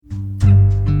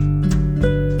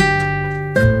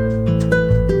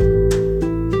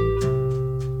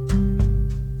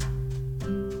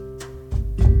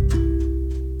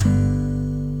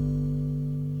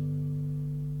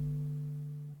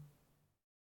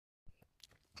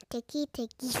ticky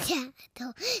ticky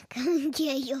tackle, come to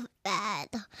your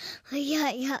battle.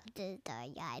 Hurry up to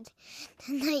the yard.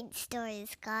 Tonight's story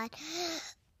is called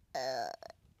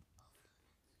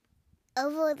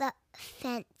Over the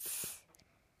Fence.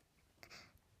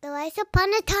 There was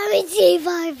upon a time in sea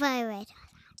far, far away.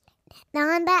 Now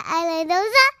on that island, there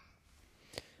was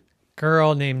a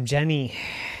girl named Jenny.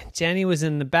 Jenny was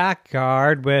in the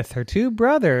backyard with her two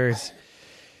brothers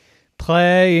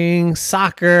playing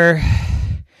soccer.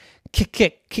 Kick,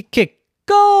 kick, kick, kick,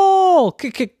 goal!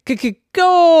 Kick, kick, kick, kick,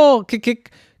 goal! Kick,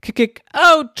 kick, kick, kick,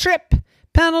 oh, trip!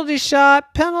 Penalty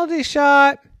shot, penalty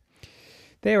shot.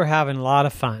 They were having a lot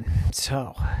of fun.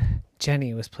 So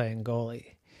Jenny was playing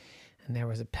goalie, and there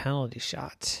was a penalty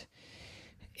shot,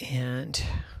 and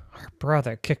her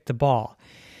brother kicked the ball.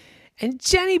 And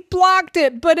Jenny blocked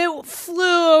it, but it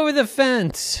flew over the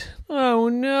fence. Oh,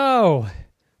 no.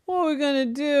 What are we going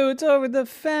to do? It's over the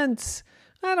fence.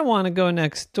 I don't want to go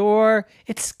next door.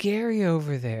 It's scary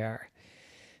over there,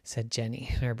 said Jenny.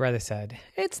 And her brother said,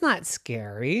 it's not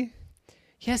scary.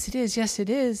 Yes, it is. Yes, it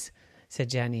is,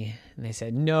 said Jenny. And they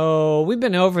said, no, we've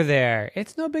been over there.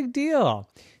 It's no big deal.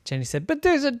 Jenny said, but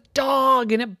there's a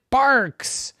dog and it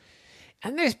barks.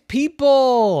 And there's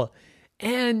people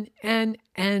and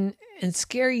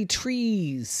scary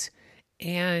trees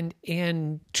and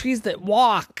trees that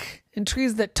walk and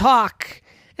trees that talk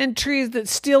and trees that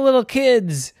steal little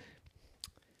kids.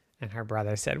 And her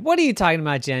brother said, what are you talking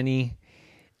about, Jenny?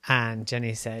 And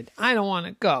Jenny said, I don't want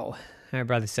to go. And her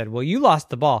brother said, well, you lost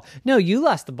the ball. No, you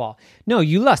lost the ball. No,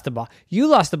 you lost the ball. You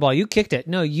lost the ball. You kicked it.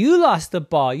 No, you lost the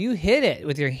ball. You hit it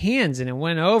with your hands and it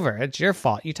went over. It's your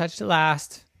fault. You touched it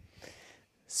last.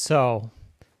 So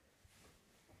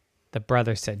the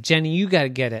brother said, Jenny, you got to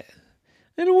get it.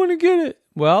 I don't want to get it.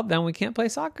 Well, then we can't play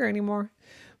soccer anymore.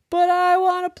 But I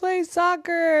want to play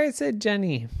soccer, said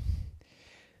Jenny.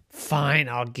 Fine,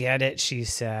 I'll get it, she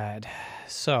said.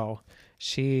 So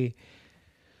she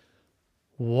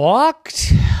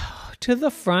walked to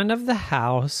the front of the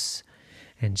house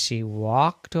and she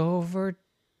walked over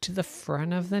to the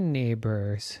front of the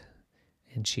neighbors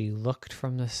and she looked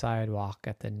from the sidewalk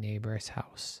at the neighbor's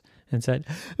house and said,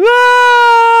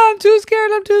 I'm too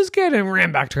scared, and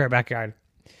ran back to her backyard.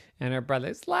 And her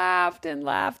brothers laughed and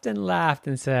laughed and laughed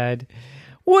and said,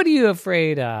 what are you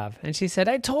afraid of? And she said,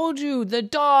 I told you, the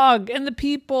dog and the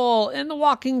people and the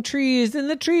walking trees and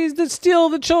the trees that steal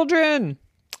the children.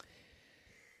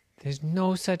 There's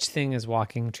no such thing as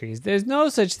walking trees. There's no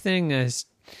such thing as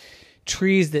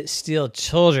trees that steal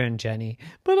children, Jenny.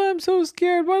 But I'm so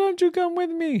scared. Why don't you come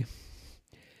with me?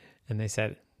 And they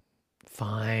said,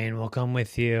 fine, we'll come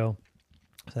with you.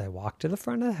 So I walked to the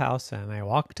front of the house and I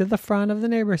walked to the front of the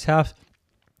neighbor's house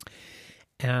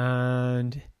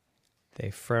and they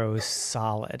froze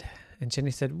solid. And Jenny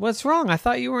said, what's wrong? I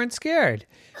thought you weren't scared.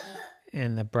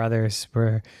 And the brothers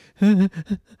were,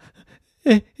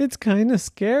 it's kind of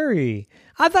scary.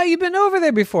 I thought you'd been over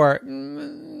there before.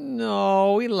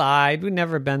 No, we lied. We've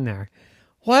never been there.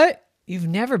 What? You've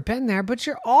never been there, but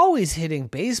you're always hitting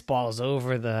baseballs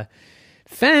over the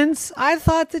fence. I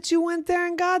thought that you went there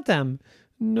and got them.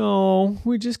 No,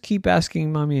 we just keep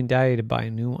asking Mommy and Daddy to buy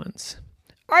new ones.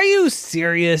 Are you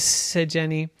serious? Said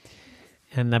Jenny.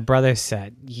 And the brother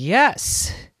said,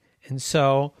 yes. And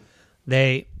so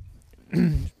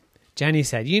Jenny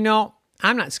said,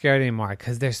 I'm not scared anymore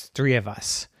because there's 3 of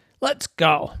us. Let's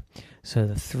go. So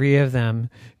the 3 of them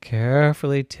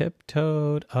carefully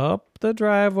tiptoed up the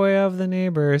driveway of the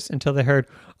neighbors until they heard,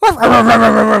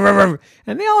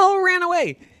 and they all ran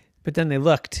away. But then they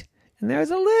looked, and there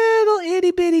was a little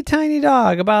itty-bitty tiny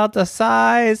dog about the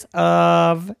size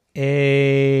of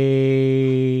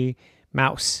a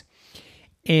mouse.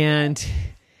 And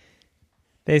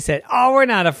they said, oh, we're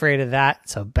not afraid of that.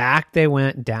 So back they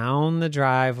went down the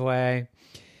driveway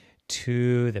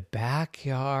to the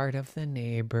backyard of the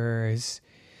neighbors.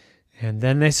 And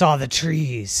then they saw the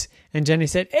trees. And Jenny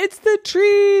said, it's the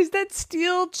trees that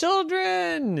steal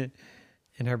children.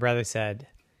 And her brother said,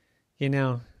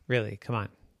 really, come on.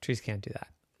 Trees can't do that.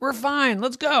 We're fine.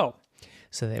 Let's go.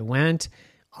 So they went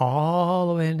all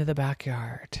the way into the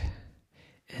backyard.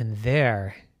 And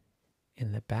there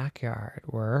in the backyard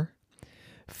were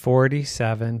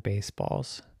 47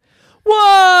 baseballs. Whoa,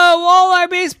 all our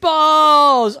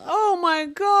baseballs. Oh my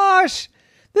gosh.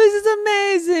 This is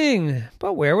amazing.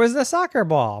 But where was the soccer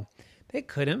ball? They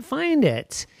couldn't find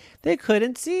it. They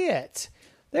couldn't see it.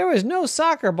 There was no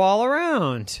soccer ball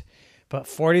around. But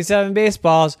 47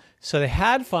 baseballs. So they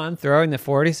had fun throwing the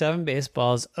 47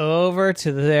 baseballs over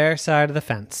to their side of the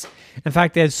fence. In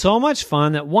fact, they had so much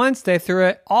fun that once they threw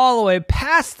it all the way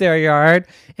past their yard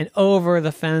and over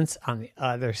the fence on the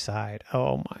other side.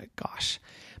 Oh my gosh.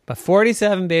 But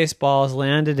 47 baseballs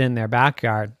landed in their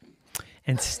backyard,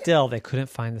 and still they couldn't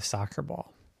find the soccer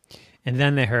ball. And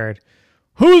then they heard,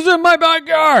 "Who's in my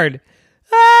backyard?"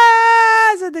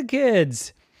 "Ah!" said the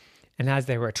kids. And as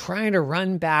they were trying to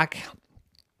run back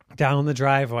down the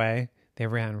driveway, they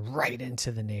ran right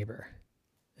into the neighbor.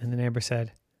 And the neighbor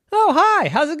said, "Oh, hi,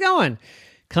 how's it going?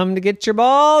 Come to get your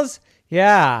balls?"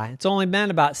 "Yeah, it's only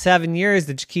been about 7 years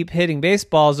that you keep hitting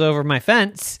baseballs over my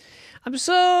fence. I'm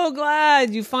so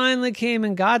glad you finally came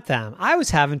and got them. I was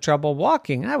having trouble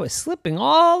walking. I was slipping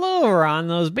all over on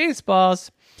those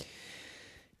baseballs."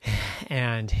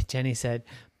 And Jenny said,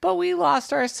 "But we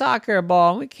lost our soccer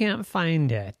ball and we can't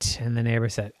find it." And the neighbor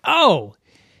said, "Oh,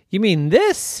 you mean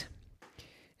this?"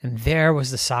 And there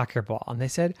was the soccer ball. And they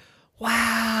said,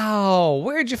 "Wow,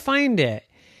 where'd you find it?"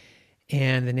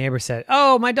 And the neighbor said,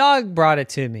 "Oh, my dog brought it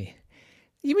to me."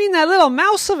 "You mean that little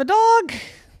mouse of a dog?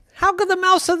 How could the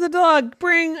mouse of the dog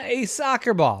bring a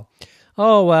soccer ball?"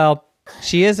 "Oh, well,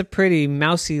 she is a pretty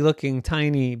mousy looking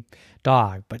tiny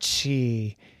dog, but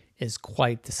she is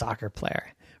quite the soccer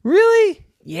player." "Really?"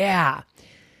 "Yeah."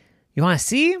 "You want to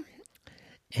see?"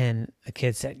 And the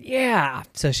kid said, "Yeah."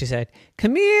 So she said,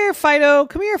 "Come here, Fido.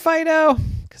 Come here, Fido."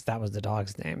 Because that was the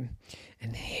dog's name.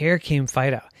 And here came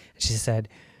Fido. And she said,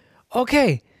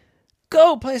 "Okay,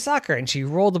 go play soccer." And she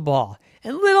rolled the ball.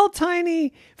 And little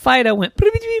tiny Fido went and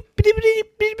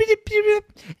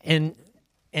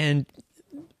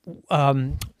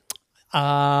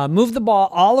moved the ball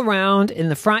all around in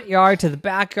the front yard to the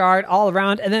backyard, all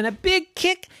around, and then a big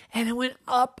kick, and it went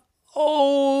up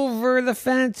over the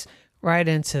fence right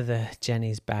into the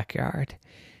Jenny's backyard.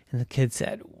 And the kid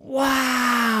said,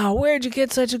 "Wow, where'd you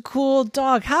get such a cool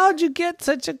dog? How'd you get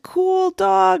such a cool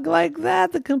dog like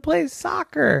that can play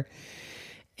soccer?"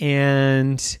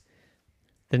 And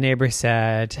the neighbor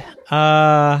said,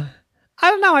 "I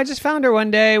don't know. I just found her one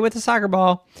day with a soccer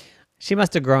ball. She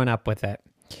must have grown up with it."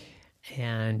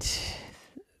 And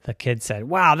the kid said,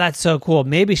 "Wow, that's so cool.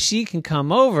 Maybe she can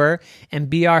come over and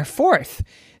be our fourth.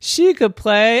 She could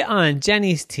play on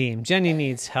Jenny's team. Jenny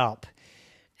needs help."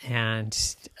 And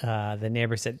the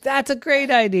neighbor said, "That's a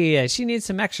great idea. She needs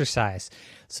some exercise."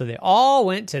 So they all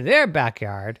went to their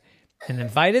backyard and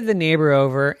invited the neighbor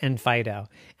over and Fido.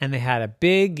 And they had a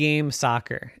big game of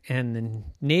soccer. And the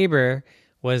neighbor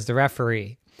was the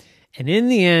referee. And in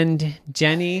the end,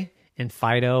 Jenny and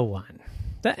Fido won.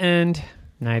 The end.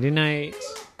 Nighty night.